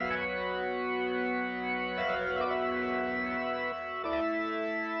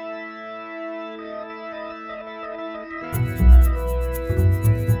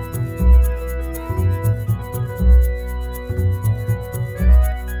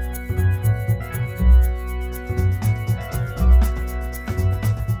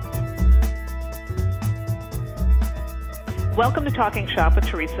Welcome to Talking Shop with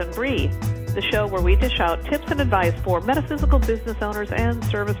Teresa and Bree, the show where we dish out tips and advice for metaphysical business owners and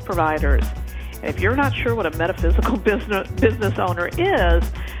service providers. And if you're not sure what a metaphysical business owner is,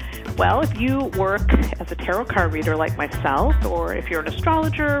 well, if you work as a tarot card reader like myself, or if you're an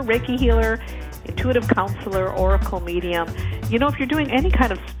astrologer, Reiki healer, intuitive counselor, oracle medium, if you're doing any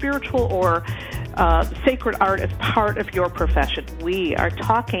kind of spiritual or sacred art as part of your profession, we are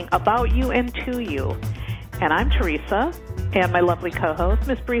talking about you and to you. And I'm Teresa, and my lovely co-host,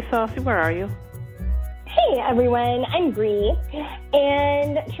 Miss Bree Saucy. Where are you? Hey, everyone. I'm Bree.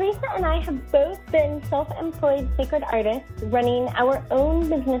 And Teresa and I have both been self-employed sacred artists running our own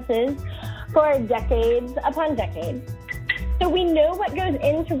businesses for decades upon decades. So we know what goes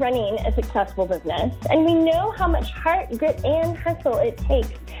into running a successful business, and we know how much heart, grit, and hustle it takes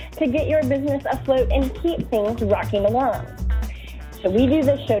to get your business afloat and keep things rocking along. So we do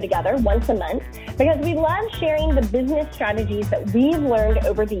this show together once a month because we love sharing the business strategies that we've learned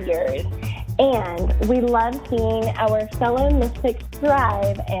over the years, and we love seeing our fellow mystics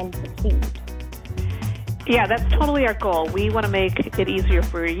thrive and succeed. Yeah, that's totally our goal. We want to make it easier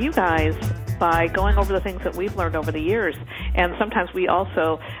for you guys by going over the things that we've learned over the years, and sometimes we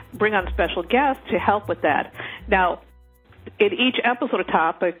also bring on special guests to help with that. Now, in each episode of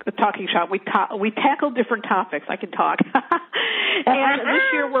Talking Shop, we tackle different topics. I can talk. And this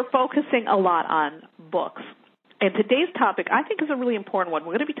year we're focusing a lot on books. And today's topic, I think, is a really important one.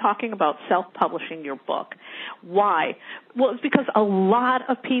 We're going to be talking about self-publishing your book. Why? Well, it's because a lot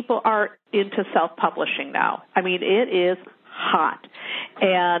of people are into self-publishing now. I mean, it is hot.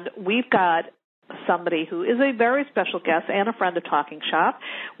 And we've got somebody who is a very special guest and a friend of Talking Shop.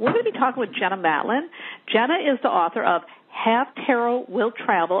 We're going to be talking with Jenna Matlin. Jenna is the author of Have Tarot Will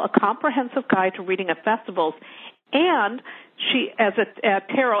Travel, a comprehensive guide to reading at festivals, and she as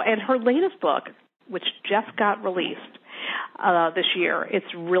a tarot, and her latest book, which just got released this year. It's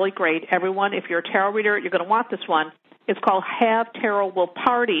really great. Everyone, if you're a tarot reader, you're going to want this one. It's called Have Tarot Will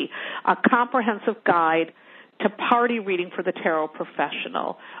Party, a comprehensive guide to party reading for the tarot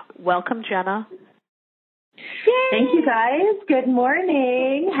professional. Welcome, Jenna. Yay. Thank you, guys. Good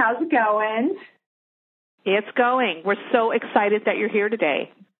morning. How's it going? It's going. We're so excited that you're here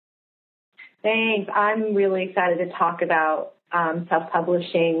today. Thanks. I'm really excited to talk about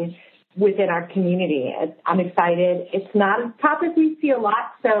self-publishing within our community. I'm excited. It's not a topic we see a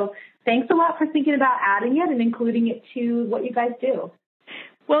lot, so thanks a lot for thinking about adding it and including it to what you guys do.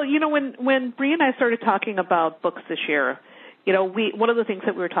 Well, when Bree and I started talking about books this year, one of the things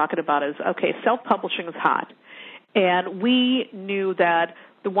that we were talking about is, okay, self-publishing is hot. And we knew that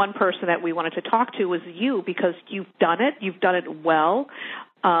the one person that we wanted to talk to was you, because you've done it well.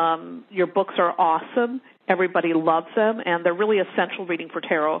 Your books are awesome. Everybody loves them, and they're really essential reading for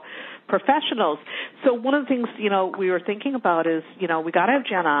tarot professionals. So one of the things, we were thinking about is, we got to have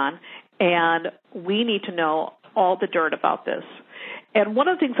Jen on, and we need to know all the dirt about this. And one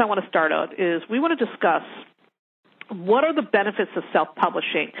of the things I want to start out is we want to discuss what are the benefits of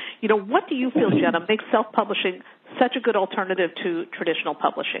self-publishing. What do you feel, Jenna, makes self-publishing such a good alternative to traditional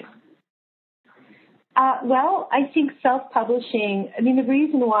publishing? Well, I think self-publishing, the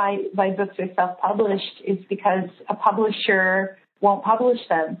reason why my books are self-published is because a publisher won't publish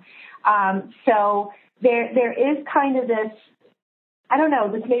them. So there is kind of this,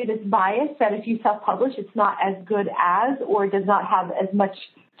 this bias that if you self-publish, it's not as good as or does not have as much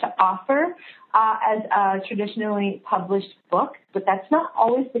to offer as a traditionally published book, but that's not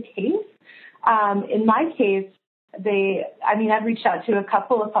always the case. In my case, I've reached out to a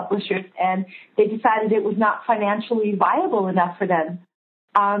couple of publishers, and they decided it was not financially viable enough for them.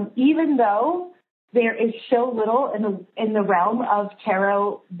 Even though there is so little in the realm of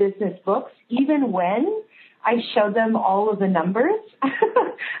tarot business books, even when I showed them all of the numbers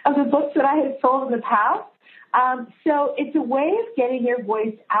of the books that I had sold in the past. So it's a way of getting your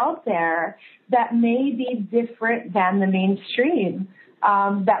voice out there that may be different than the mainstream,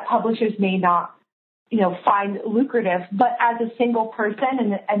 that publishers may not find lucrative, but as a single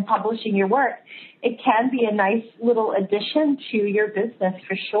person and publishing your work, it can be a nice little addition to your business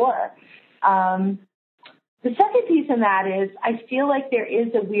for sure. The second piece in that is I feel like there is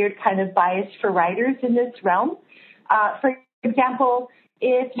a weird kind of bias for writers in this realm. For example,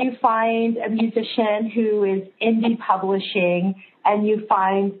 if you find a musician who is indie publishing and you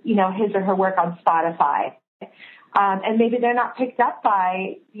find, his or her work on Spotify, and maybe they're not picked up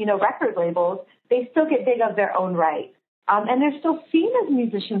by, record labels, they still get big of their own right. And they're still seen as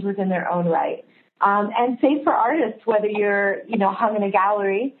musicians within their own right. And same for artists, whether you're, hung in a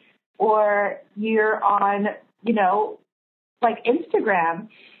gallery or you're on, like Instagram,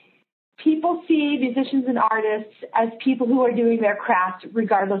 people see musicians and artists as people who are doing their craft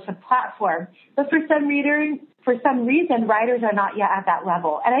regardless of platform. But for some reason, writers are not yet at that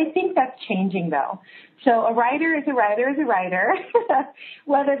level. And I think that's changing, though. So a writer is a writer is a writer,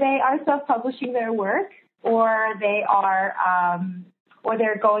 whether they are self-publishing their work or they are or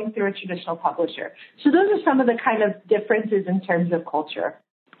they're going through a traditional publisher. So those are some of the kind of differences in terms of culture.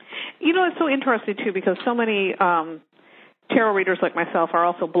 You know, it's so interesting, too, because so many tarot readers like myself are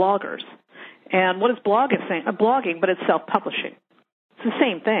also bloggers. And what is blogging, but it's self-publishing. It's the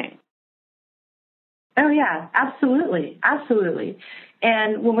same thing. Oh, yeah, absolutely. Absolutely.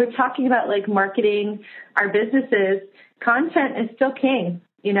 And when we're talking about, like, marketing our businesses, content is still king,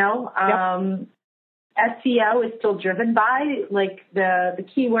 you know. Yep. SEO is still driven by, like, the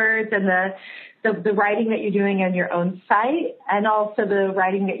keywords and the writing that you're doing on your own site and also the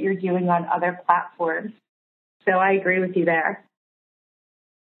writing that you're doing on other platforms. So I agree with you there.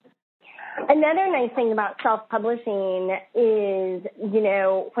 Another nice thing about self-publishing is, you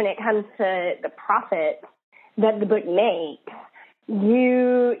know, when it comes to the profit that the book makes,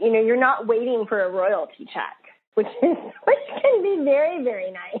 you're not waiting for a royalty check, which can be very,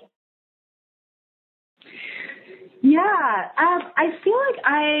 very nice. Yeah, I feel like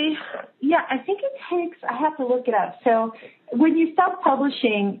I think it takes, I have to look it up. So when you're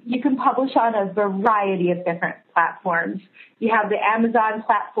self-publishing, you can publish on a variety of different platforms. You have the Amazon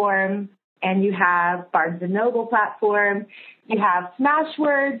platform, and you have Barnes & Noble platform, you have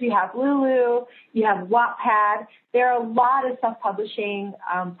Smashwords, you have Lulu, you have Wattpad. There are a lot of self-publishing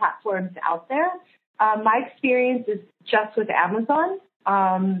platforms out there. My experience is just with Amazon.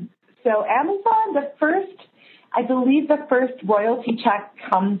 So Amazon, I believe the first royalty check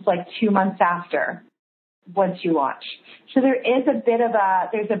comes like 2 months after once you launch. So there's a bit of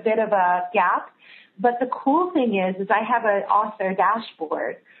a gap. But the cool thing is I have an author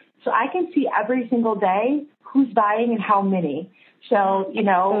dashboard. So I can see every single day who's buying and how many. So, you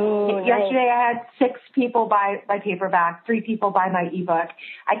know, yesterday I had 6 people buy my paperback, 3 people buy my ebook.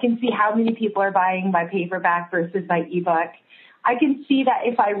 I can see how many people are buying my paperback versus my ebook. I can see that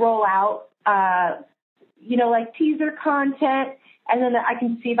if I roll out, like teaser content, and then I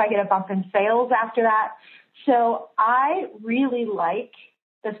can see if I get a bump in sales after that. So I really like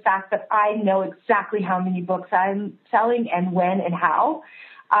the fact that I know exactly how many books I'm selling and when and how,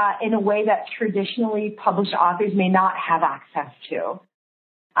 in a way that traditionally published authors may not have access to.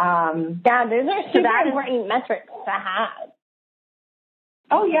 Yeah, those are super important metrics to have.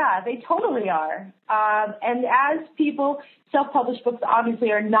 Oh, yeah, they totally are. And as people, self-published books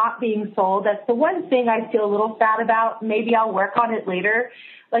obviously are not being sold. That's the one thing I feel a little sad about. Maybe I'll work on it later.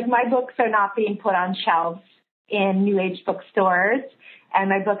 Like, my books are not being put on shelves in New Age bookstores, and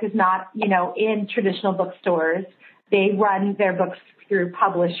my book is not, in traditional bookstores. They run their books through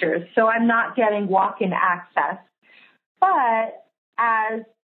publishers, so I'm not getting walk-in access. But as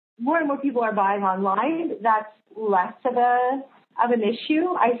more and more people are buying online, that's less of an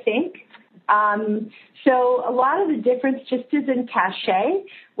issue, I think. So a lot of the difference just is in cachet,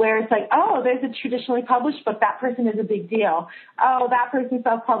 where it's like, oh, there's a traditionally published book. That person is a big deal. Oh, that person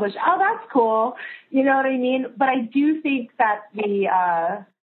self-published. Oh, that's cool. You know what I mean? But I do think that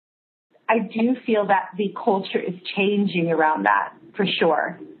I do feel that the culture is changing around that for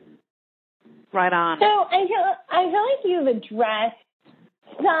sure. Right on. So I feel like you've addressed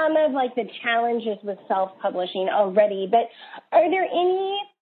some of like the challenges with self-publishing already, but are there any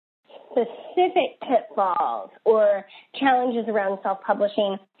specific pitfalls or challenges around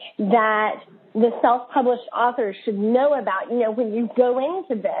self-publishing that the self-published authors should know about, when you go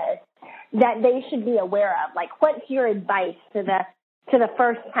into this, that they should be aware of? Like, what's your advice to the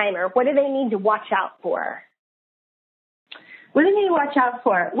first timer? What do they need to watch out for? What do you need to watch out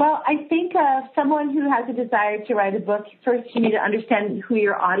for? Well, I think someone who has a desire to write a book, first you need to understand who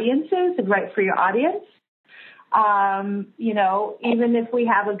your audience is and write for your audience. Even if we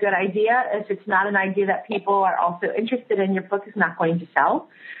have a good idea, if it's not an idea that people are also interested in, your book is not going to sell.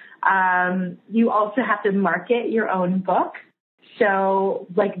 You also have to market your own book. So,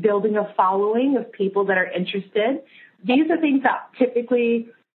 like, building a following of people that are interested. These are things that typically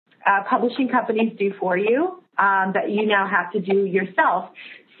publishing companies do for you. That you now have to do yourself.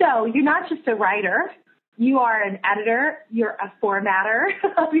 So you're not just a writer. You are an editor. You're a formatter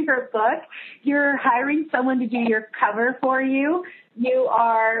of your book. You're hiring someone to do your cover for you. You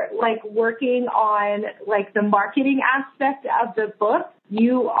are, like, working on, like, the marketing aspect of the book.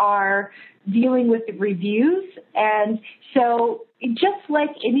 You are dealing with the reviews. And so just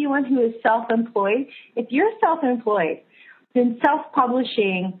like anyone who is self-employed, if you're self-employed, then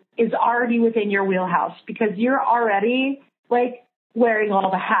self-publishing is already within your wheelhouse because you're already, like, wearing all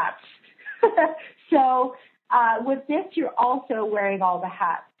the hats. So with this, you're also wearing all the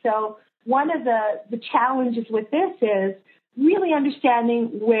hats. So one of the challenges with this is really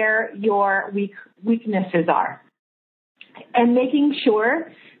understanding where your weaknesses are and making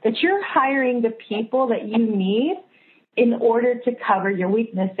sure that you're hiring the people that you need in order to cover your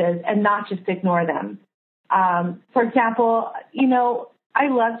weaknesses and not just ignore them. For example, I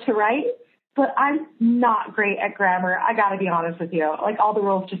love to write, but I'm not great at grammar. I got to be honest with you. Like, all the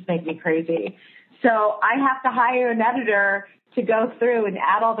rules just make me crazy. So I have to hire an editor to go through and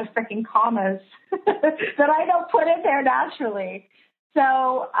add all the freaking commas that I don't put in there naturally.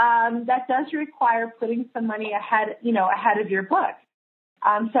 So that does require putting some money ahead of your book.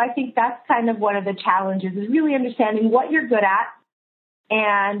 So I think that's kind of one of the challenges, is really understanding what you're good at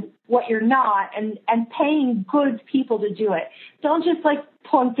and what you're not, and paying good people to do it. Don't just like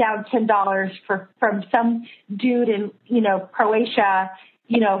plunk down $10 from some dude in, Croatia,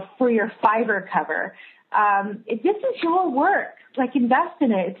 for your Fiverr cover. If this is your work, like, invest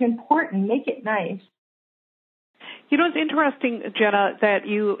in it. It's important. Make it nice. It's interesting, Jenna, that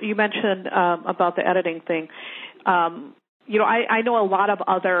you mentioned about the editing thing. I know a lot of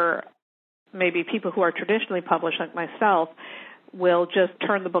other maybe people who are traditionally published, like myself, will just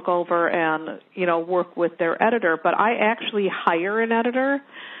turn the book over and, work with their editor. But I actually hire an editor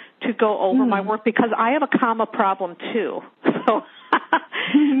to go over my work because I have a comma problem too.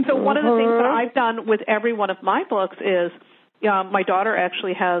 So one of the things that I've done with every one of my books is, my daughter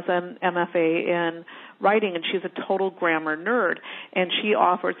actually has an MFA in writing, and she's a total grammar nerd, and she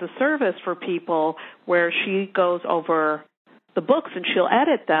offers a service for people where she goes over the books and she'll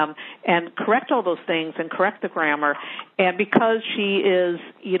edit them and correct all those things and correct the grammar. And because she is,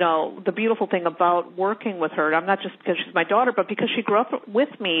 the beautiful thing about working with her, I'm not just because she's my daughter, but because she grew up with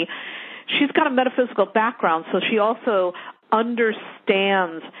me, she's got a metaphysical background, so she also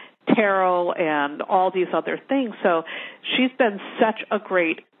understands tarot and all these other things. So she's been such a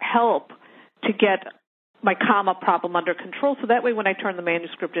great help to get my comma problem under control. So that way when I turn the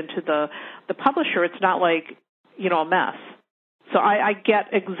manuscript into the publisher, it's not like, a mess. So I get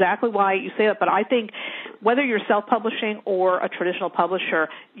exactly why you say that, but I think whether you're self-publishing or a traditional publisher,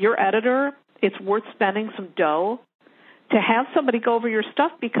 your editor, it's worth spending some dough to have somebody go over your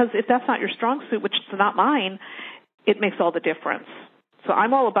stuff, because if that's not your strong suit, which is not mine, it makes all the difference. So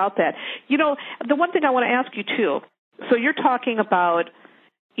I'm all about that. The one thing I want to ask you, too, so you're talking about,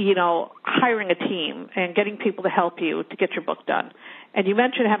 hiring a team and getting people to help you to get your book done. And you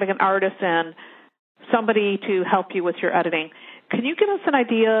mentioned having an artist and somebody to help you with your editing. Can you give us an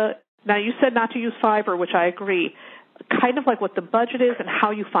idea? Now, you said not to use Fiverr, which I agree, kind of like what the budget is and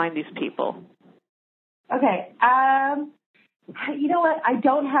how you find these people. Okay. You know what? I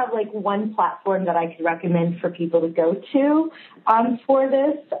don't have like one platform that I could recommend for people to go to for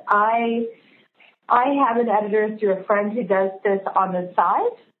this. I have an editor through a friend who does this on the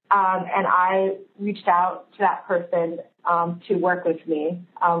side, and I reached out to that person to work with me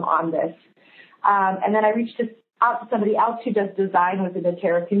on this. And then I reached out to somebody else who does design within the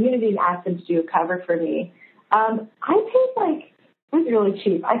tarot community and asked them to do a cover for me. I paid it was really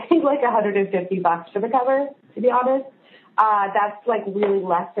cheap. I paid like $150 for the cover, to be honest. That's like really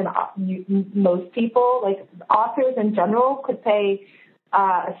less than most people. Like, authors in general could pay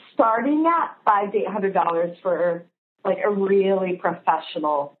starting at $500 to $800 for like a really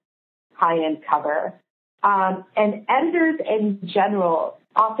professional high-end cover. And editors in general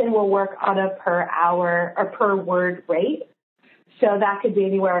often will work on a per hour or per word rate. So that could be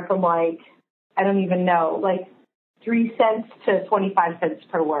anywhere from like, I don't even know, like 3 cents to 25 cents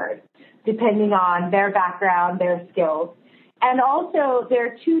per word, depending on their background, their skills. And also, there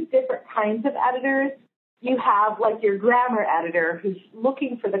are two different kinds of editors. You have like your grammar editor who's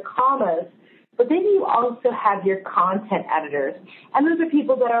looking for the commas, but then you also have your content editors. And those are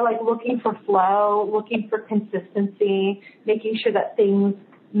people that are like looking for flow, looking for consistency, making sure that things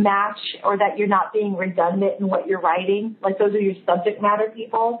match or that you're not being redundant in what you're writing. Like, those are your subject matter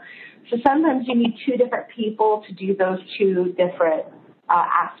people. So sometimes you need two different people to do those two different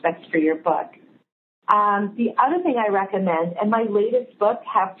aspects for your book. The other thing I recommend, and my latest book,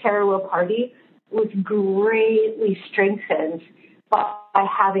 Have Tarot Will Party, was greatly strengthened by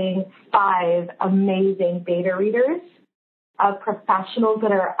having 5 amazing beta readers of professionals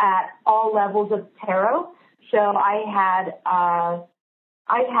that are at all levels of tarot. So I had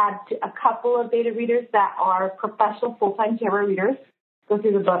a couple of beta readers that are professional full-time tarot readers go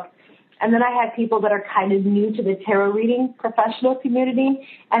through the book. And then I had people that are kind of new to the tarot reading professional community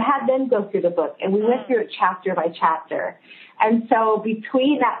and had them go through the book. And we went through it chapter by chapter. And so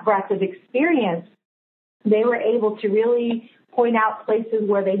between that breadth of experience, they were able to really point out places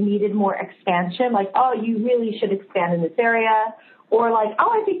where they needed more expansion, like, oh, you really should expand in this area, or like, oh,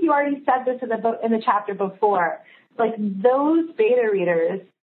 I think you already said this in the chapter before. Like, those beta readers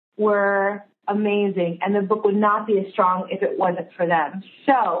were amazing, and the book would not be as strong if it wasn't for them.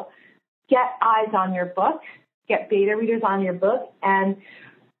 So get eyes on your book, get beta readers on your book, and,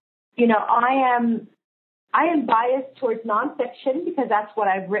 you know, I am biased towards nonfiction because that's what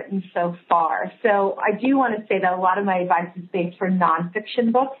I've written so far. So I do want to say that a lot of my advice is based for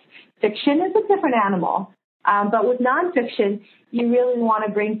nonfiction books. Fiction is a different animal. But with nonfiction, you really want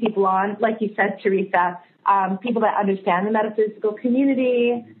to bring people on, like you said, Teresa, people that understand the metaphysical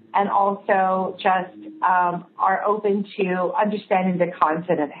community and also just are open to understanding the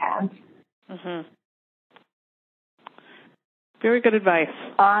content at hand. Mm-hmm. Very good advice.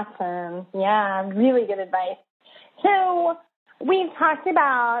 Awesome. Yeah, really good advice. So we've talked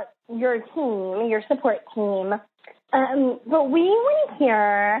about your team, your support team, but we want to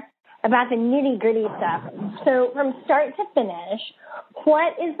hear about the nitty-gritty stuff. So from start to finish,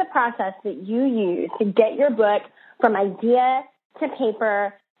 what is the process that you use to get your book from idea to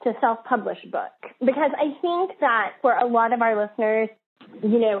paper to self-published book? Because I think that for a lot of our listeners,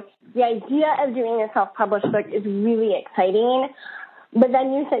 you know, the idea of doing a self-published book is really exciting, but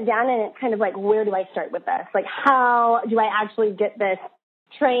then you sit down and it's kind of like, where do I start with this? Like, how do I actually get this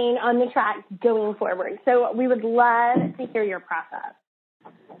train on the track going forward? So we would love to hear your process.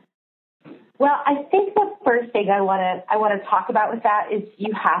 Well, I think the first thing I want to talk about with that is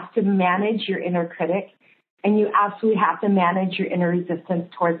you have to manage your inner critic, and you absolutely have to manage your inner resistance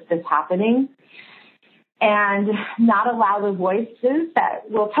towards this happening, and not allow the voices that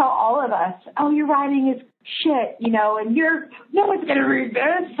will tell all of us, oh, your writing is shit, you know, and no one's going to read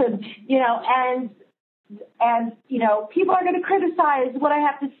this, and, you know, and, you know, people are going to criticize what I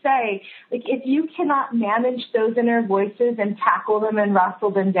have to say. Like, if you cannot manage those inner voices and tackle them and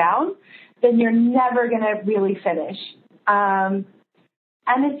wrestle them down, then you're never going to really finish. And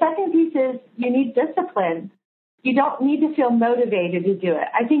the second piece is you need discipline. You don't need to feel motivated to do it.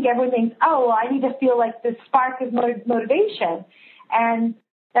 I think everyone thinks, oh, well, I need to feel like this spark of motivation. And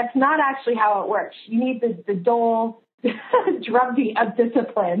that's not actually how it works. You need the dull drumbeat of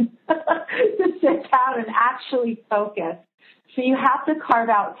discipline to sit down and actually focus. So you have to carve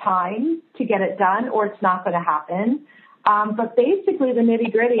out time to get it done, or it's not going to happen. But basically, the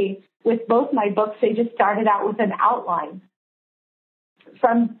nitty-gritty with both my books, they just started out with an outline.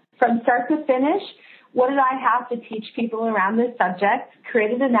 From start to finish, what did I have to teach people around this subject?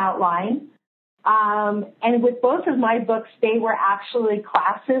 Created an outline. And with both of my books, they were actually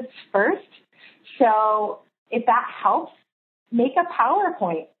classes first. So if that helps, make a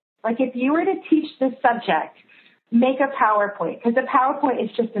PowerPoint. Like, if you were to teach this subject, make a PowerPoint, because a PowerPoint is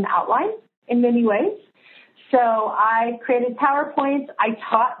just an outline in many ways. So I created PowerPoints. I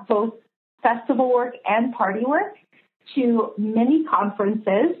taught both festival work and party work to many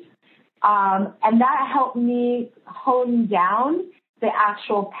conferences. And that helped me hone down the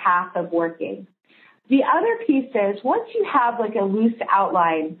actual path of working. The other piece is, once you have like a loose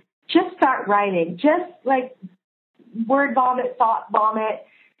outline, just start writing. Just like word vomit, thought vomit.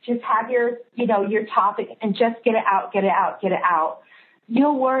 Just have your topic and just get it out.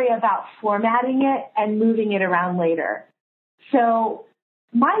 You'll worry about formatting it and moving it around later. So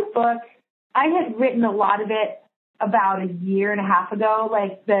my book, I had written a lot of it about a year and a half ago,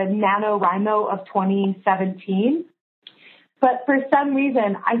 like the NaNoWriMo of 2017. But for some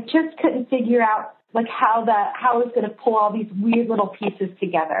reason, I just couldn't figure out like how I was going to pull all these weird little pieces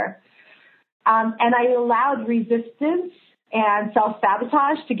together. And I allowed resistance and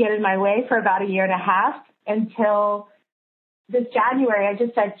self-sabotage to get in my way for about a year and a half until this January. I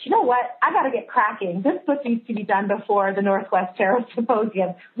just said, you know what? I got to get cracking. This book needs to be done before the Northwest Tarot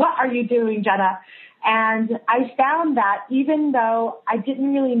Symposium. What are you doing, Jenna? And I found that even though I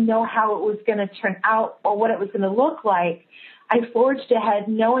didn't really know how it was going to turn out or what it was going to look like, I forged ahead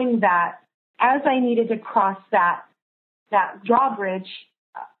knowing that as I needed to cross that drawbridge,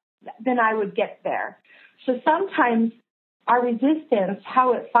 then I would get there. So sometimes our resistance,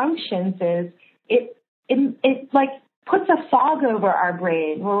 how it functions is it like puts a fog over our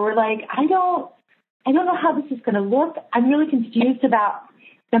brain where we're like, I don't know how this is going to look. I'm really confused about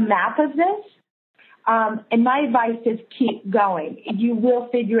the map of this. And my advice is keep going. You will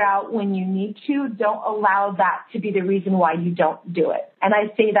figure out when you need to. Don't allow that to be the reason why you don't do it. And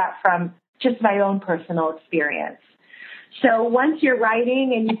I say that from just my own personal experience. So once you're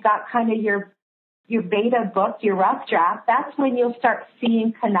writing and you've got kind of your your beta book, your rough draft, that's when you'll start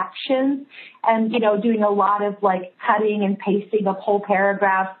seeing connections and, doing a lot of like cutting and pasting of whole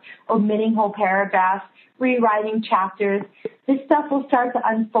paragraphs, omitting whole paragraphs, rewriting chapters. This stuff will start to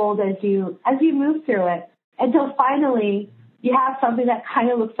unfold as you move through it until finally you have something that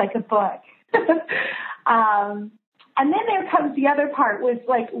kind of looks like a book. And then there comes the other part was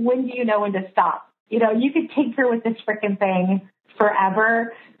like, when do you know when to stop? You could tinker with this frickin' thing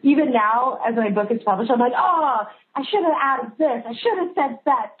forever. Even now, as my book is published, I'm like, oh, I should have added this. I should have said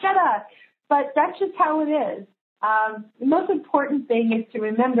that. Should've. But that's just how it is. The most important thing is to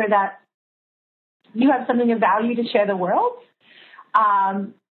remember that you have something of value to share the world.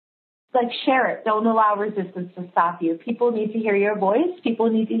 Share it. Don't allow resistance to stop you. People need to hear your voice. People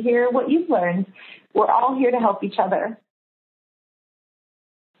need to hear what you've learned. We're all here to help each other.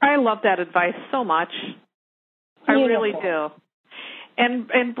 I love that advice so much. I really do.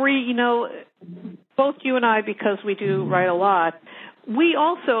 And Bree, both you and I, because we do write a lot, we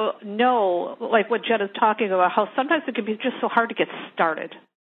also know, like what Jen is talking about, how sometimes it can be just so hard to get started.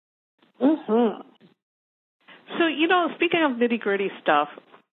 Mm-hmm. So, speaking of nitty-gritty stuff,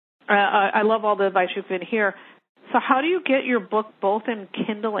 I love all the advice you've been here. So how do you get your book both in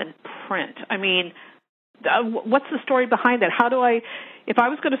Kindle and print? I mean, what's the story behind that? If I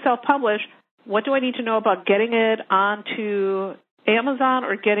was going to self-publish, what do I need to know about getting it onto Amazon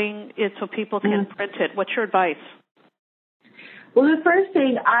or getting it so people can print it? What's your advice? Well, the first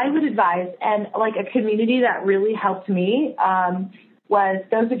thing I would advise, and like a community that really helped me, was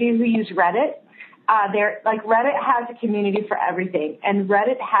those of you who use Reddit. Reddit has a community for everything, and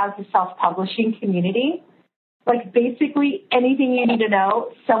Reddit has a self-publishing community. Like basically anything you need to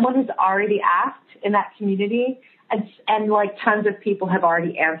know, someone has already asked in that community, and like tons of people have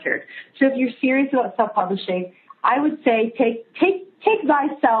already answered. So if you're serious about self-publishing, I would say take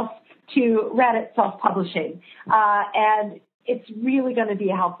thyself to Reddit self-publishing, and it's really going to be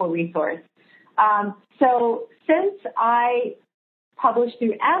a helpful resource. So since I publish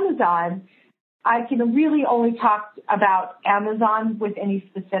through Amazon, I can really only talk about Amazon with any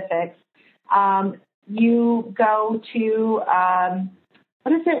specifics. You go to,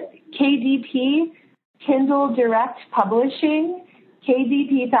 KDP, Kindle Direct Publishing,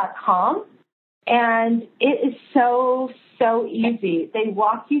 kdp.com, and it is so easy. They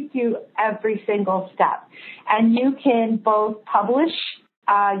walk you through every single step, and you can both publish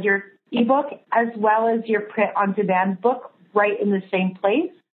your ebook as well as your print on demand book right in the same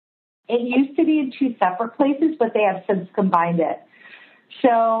place. It used to be in two separate places, but they have since combined it.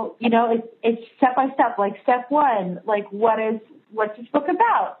 So, it's step by step, like step one, like what's this book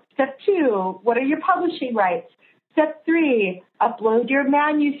about? Step two, what are your publishing rights? Step three, upload your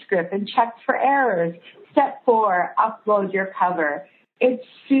manuscript and check for errors. Step four, upload your cover. It's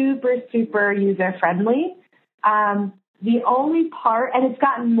super, super user-friendly. The only part, and it's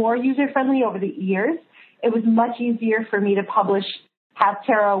gotten more user-friendly over the years, it was much easier for me to publish Have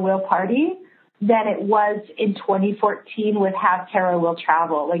Tarot Will Party than it was in 2014 with Have Tarot Will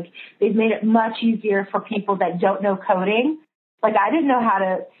Travel. Like, they've made it much easier for people that don't know coding. Like, I didn't know how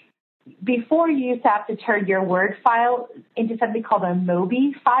to, before you used to have to turn your Word file into something called a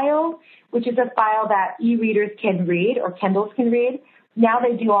Mobi file, which is a file that e-readers can read or Kindles can read. Now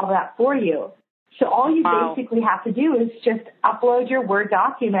they do all that for you. So all you basically have to do is just upload your Word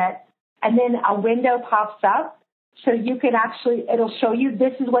document, and then a window pops up. So you can it'll show you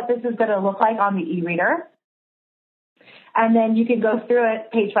this is what this is going to look like on the e-reader. And then you can go through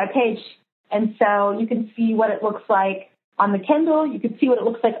it page by page. And so you can see what it looks like on the Kindle. You can see what it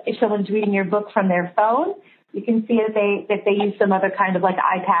looks like if someone's reading your book from their phone. You can see if they use some other kind of like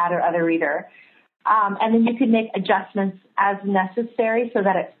iPad or other reader. And then you can make adjustments as necessary so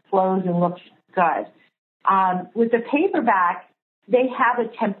that it flows and looks good. With the paperback, they have a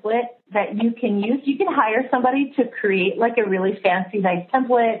template that you can use. You can hire somebody to create like a really fancy, nice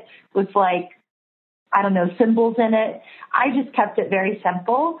template with like, I don't know, symbols in it. I just kept it very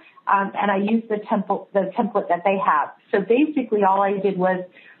simple, and I used the template that they have. So basically all I did was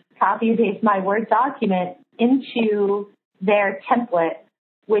copy and paste my Word document into their template,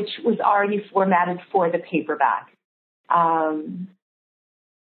 which was already formatted for the paperback.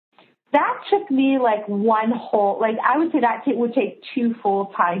 That took me like I would say that would take 2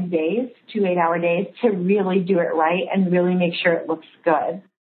 full-time days, 2 8-hour days to really do it right and really make sure it looks good.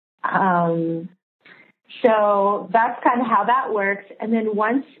 So that's kind of how that works. And then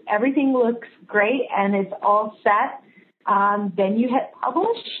once everything looks great and it's all set, then you hit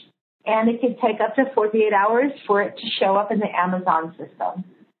publish, and it can take up to 48 hours for it to show up in the Amazon system.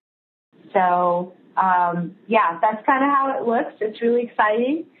 So, that's kind of how it looks. It's really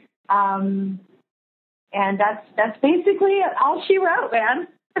exciting. And that's basically all she wrote, man.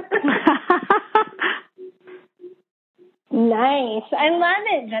 Nice. I love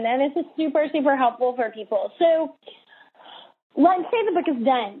it, Jenna. This is super, super helpful for people. So let's say the book is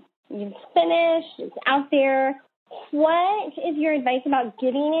done. You've finished. It's out there. What is your advice about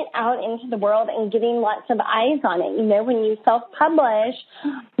getting it out into the world and getting lots of eyes on it? You know, when you self-publish,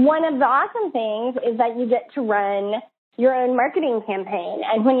 one of the awesome things is that you get to run your own marketing campaign.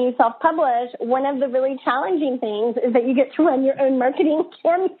 And when you self-publish, one of the really challenging things is that you get to run your own marketing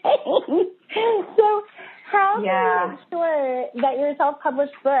campaign. So how can you make sure that your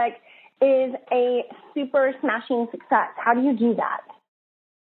self-published book is a super smashing success? How do you do that?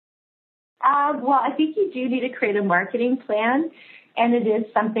 Well, I think you do need to create a marketing plan, and it is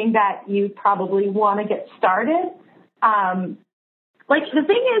something that you probably want to get started. Like the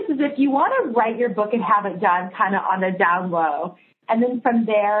thing is if you want to write your book and have it done kind of on a down low, and then from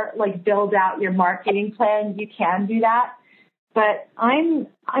there, like build out your marketing plan, you can do that. But I'm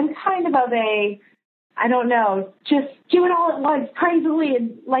kind of I don't know, just do it all at once, crazily,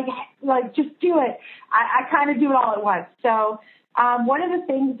 and like just do it. I kind of do it all at once. So one of the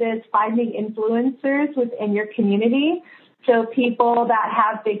things is finding influencers within your community. So people that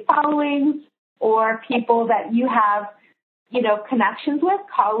have big followings or people that you have, you know, connections with,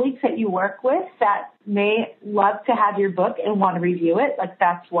 colleagues that you work with that may love to have your book and want to review it. Like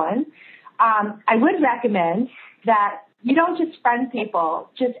that's one. I would recommend that you don't just friend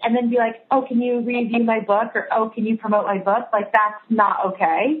people and then be like, oh, can you review my book? Or, oh, can you promote my book? Like that's not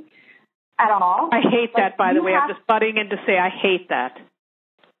okay at all. I hate that, by the way. I'm just butting in to say I hate that.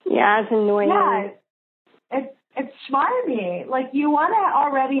 Yeah, it's annoying. Yeah, it's smarmy. Like you want to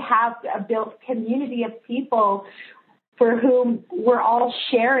already have a built community of people for whom we're all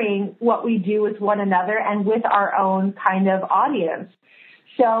sharing what we do with one another and with our own kind of audience.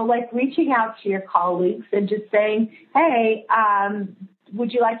 So like reaching out to your colleagues and just saying, hey,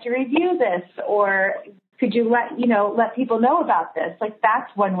 would you like to review this? Or could you let people know about this? Like that's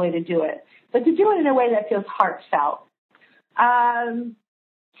one way to do it. But to do it in a way that feels heartfelt.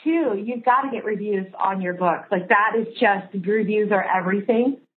 Two, you've got to get reviews on your book. Like that is just, reviews are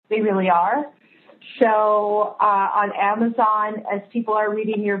everything. They really are. So on Amazon, as people are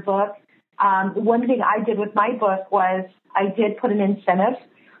reading your book, one thing I did with my book was I did put an incentive.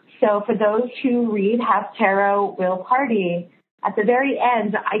 So for those who read Have Tarot, Will Party, at the very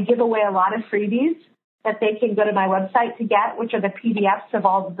end, I give away a lot of freebies that they can go to my website to get, which are the PDFs of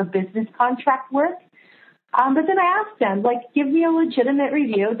all of the business contract work. But then I asked them, like, give me a legitimate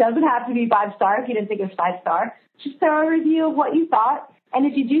review. It doesn't have to be 5-star if you didn't think it was 5-star. Just throw a review of what you thought. And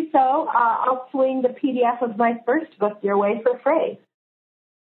if you do so, I'll swing the PDF of my first book your way for free.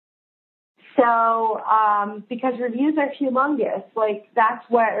 So, because reviews are humongous, like that's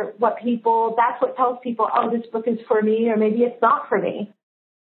what tells people, oh, this book is for me, or maybe it's not for me.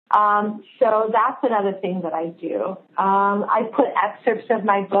 So that's another thing that I do. I put excerpts of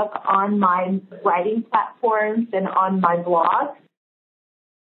my book on my writing platforms and on my blog.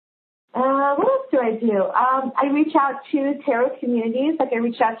 What else do I do? I reach out to tarot communities. Like I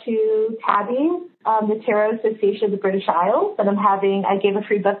reached out to Tabby, the Tarot Association of the British Isles, and I gave a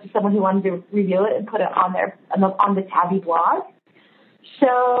free book to someone who wanted to review it and put it on the Tabby blog.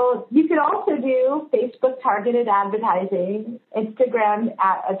 So you could also do Facebook targeted advertising, Instagram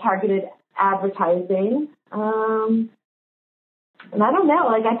targeted advertising, and I don't know.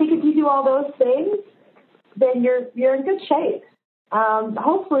 Like I think if you do all those things, then you're in good shape.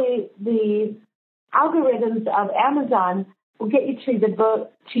 Hopefully the algorithms of Amazon will get you to the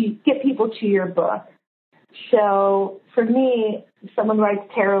book, to get people to your book. So for me, if someone writes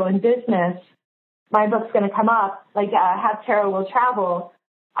tarot in business, my book's going to come up, like Have Tarot Will Travel.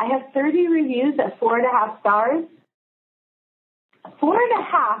 I have 30 reviews at 4.5 stars.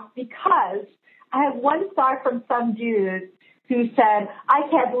 4.5 because I have 1 star from some dude who said, I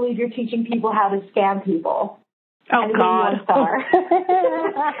can't believe you're teaching people how to scam people. Oh, God. 1 star.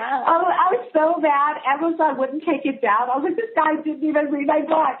 I was so mad. Amazon wouldn't take it down. I was like, this guy didn't even read my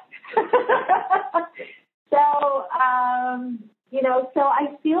book. So, so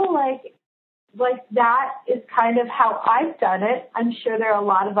I feel like that is kind of how I've done it. I'm sure there are a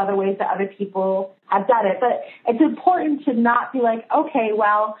lot of other ways that other people have done it. But it's important to not be like, okay,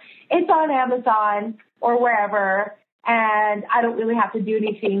 well, it's on Amazon or wherever, and I don't really have to do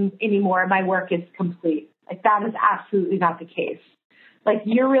anything anymore. My work is complete. Like, that is absolutely not the case. Like,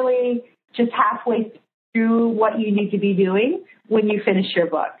 you're really just halfway through what you need to be doing when you finish your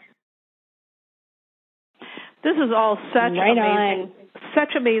book. This is all such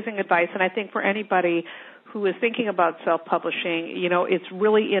amazing advice, and I think for anybody who is thinking about self-publishing, it's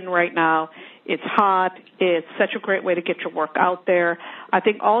really in right now. It's hot. It's such a great way to get your work out there. I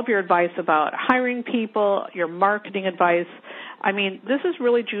think all of your advice about hiring people, your marketing advice, this is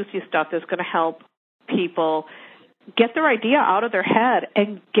really juicy stuff that's going to help people get their idea out of their head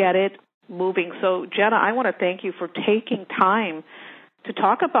and get it moving. So, Jenna, I want to thank you for taking time to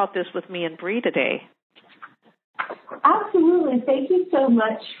talk about this with me and Bree today. Absolutely. Thank you so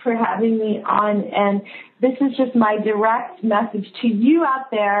much for having me on. And this is just my direct message to you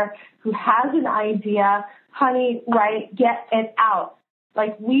out there who has an idea. Honey, right, get it out.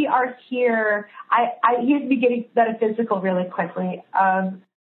 Like, we are here. Here's me getting metaphysical really quickly.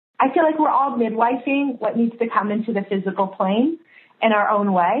 I feel like we're all midwifing what needs to come into the physical plane in our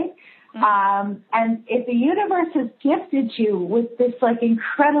own way. And if the universe has gifted you with this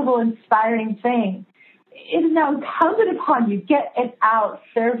incredible, inspiring thing, it is now incumbent upon you. Get it out,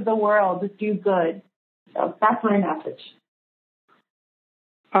 serve the world, do good. So that's my message.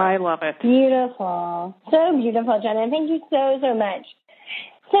 I love it. Beautiful. So beautiful, Jenna. Thank you so, so much.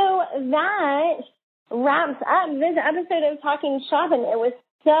 So that wraps up this episode of Talking Shop, and it was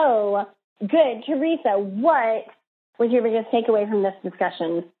so good. Teresa, what was your biggest takeaway from this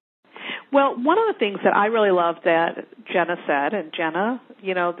discussion? Well, one of the things that I really loved that Jenna said, and Jenna,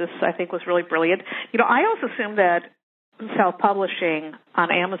 this I think was really brilliant. I also assumed that self-publishing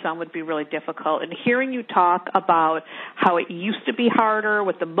on Amazon would be really difficult. And hearing you talk about how it used to be harder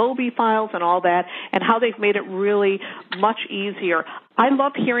with the Mobi files and all that, and how they've made it really much easier, I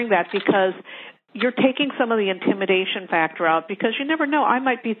love hearing that because you're taking some of the intimidation factor out, because you never know. I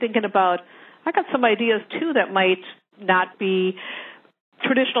might be thinking about, I got some ideas, too, that might not be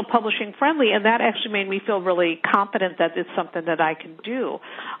traditional publishing friendly, and that actually made me feel really confident that it's something that I can do.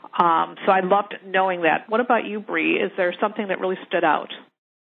 So I loved knowing that. What about you, Bree? Is there something that really stood out?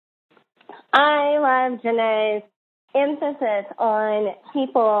 I love Jenna's emphasis on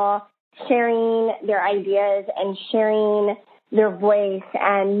people sharing their ideas and sharing their voice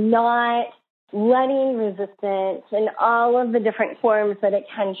and not letting resistance in all of the different forms that it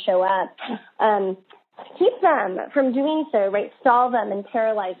can show up keep them from doing so, right? Stall them and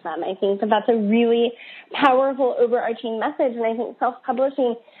paralyze them. I think that that's a really powerful overarching message, and I think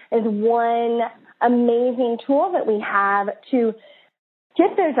self-publishing is one amazing tool that we have to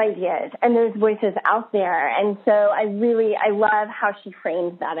get those ideas and those voices out there. And so I love how she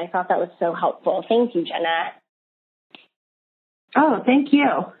framed that. I thought that was so helpful. Thank you, Jenna. Oh, thank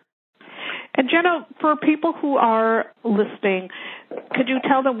you. And Jenna, for people who are listening, could you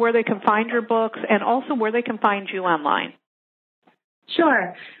tell them where they can find your books and also where they can find you online?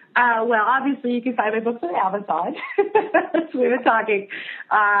 Sure. Well, obviously, you can find my books on Amazon. That's what we were talking.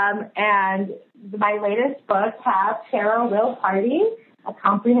 And my latest book has Tarot Will Party, a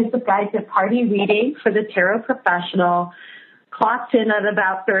comprehensive guide to party reading for the tarot professional, clocked in at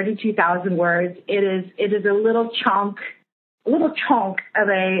about 32,000 words. It is a little chunk of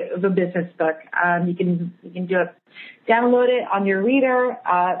a business book. You can do it, download it on your reader.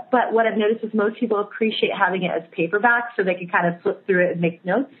 But what I've noticed is most people appreciate having it as paperback, so they can kind of flip through it and make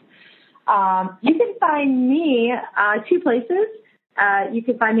notes. You can find me two places. You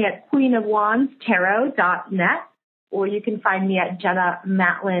can find me at queenofwandstarot.net, or you can find me at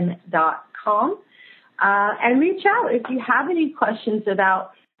jennamatlin.com. And reach out if you have any questions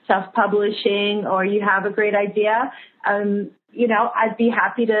about self-publishing or you have a great idea. I'd be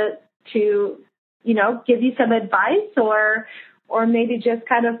happy to give you some advice or maybe just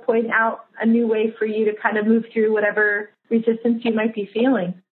kind of point out a new way for you to kind of move through whatever resistance you might be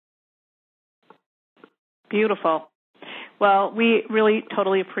feeling. Beautiful. Well, we really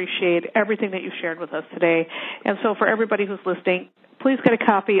totally appreciate everything that you shared with us today. And so for everybody who's listening, please get a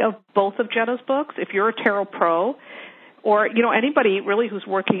copy of both of Jenna's books. If you're a tarot pro, or, anybody really who's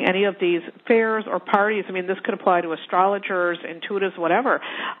working any of these fairs or parties, this could apply to astrologers, intuitives, whatever.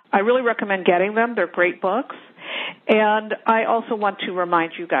 I really recommend getting them. They're great books. And I also want to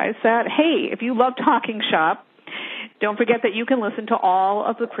remind you guys that, hey, if you love Talking Shop, don't forget that you can listen to all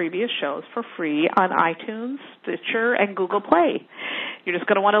of the previous shows for free on iTunes, Stitcher, and Google Play. You're just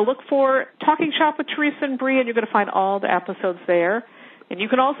going to want to look for Talking Shop with Teresa and Bree, and you're going to find all the episodes there. And you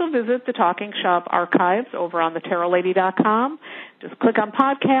can also visit the Talking Shop archives over on thetarotlady.com. Just click on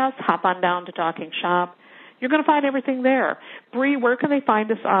podcasts, hop on down to Talking Shop. You're going to find everything there. Bree, where can they find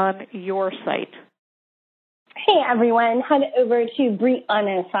us on your site? Hey, everyone. Head over to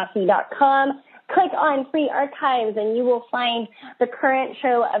BreeAnasasi.com. Click on Free Archives, and you will find the current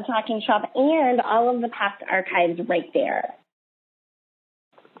show of Talking Shop and all of the past archives right there.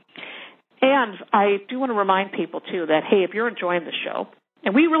 And I do want to remind people, too, that, hey, if you're enjoying the show,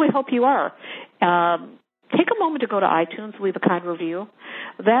 and we really hope you are, take a moment to go to iTunes, leave a kind review.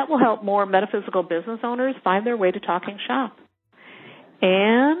 That will help more metaphysical business owners find their way to Talking Shop.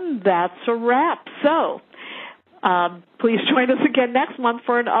 And that's a wrap. So please join us again next month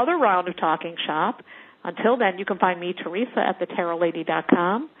for another round of Talking Shop. Until then, you can find me, Teresa, at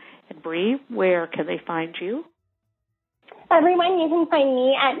thetarotlady.com. And Bree, where can they find you? Everyone, you can find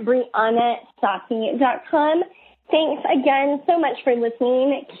me at BriannaSaki.com. Thanks again so much for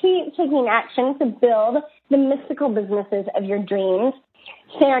listening. Keep taking action to build the mystical businesses of your dreams.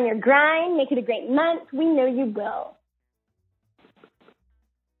 Stay on your grind. Make it a great month. We know you will.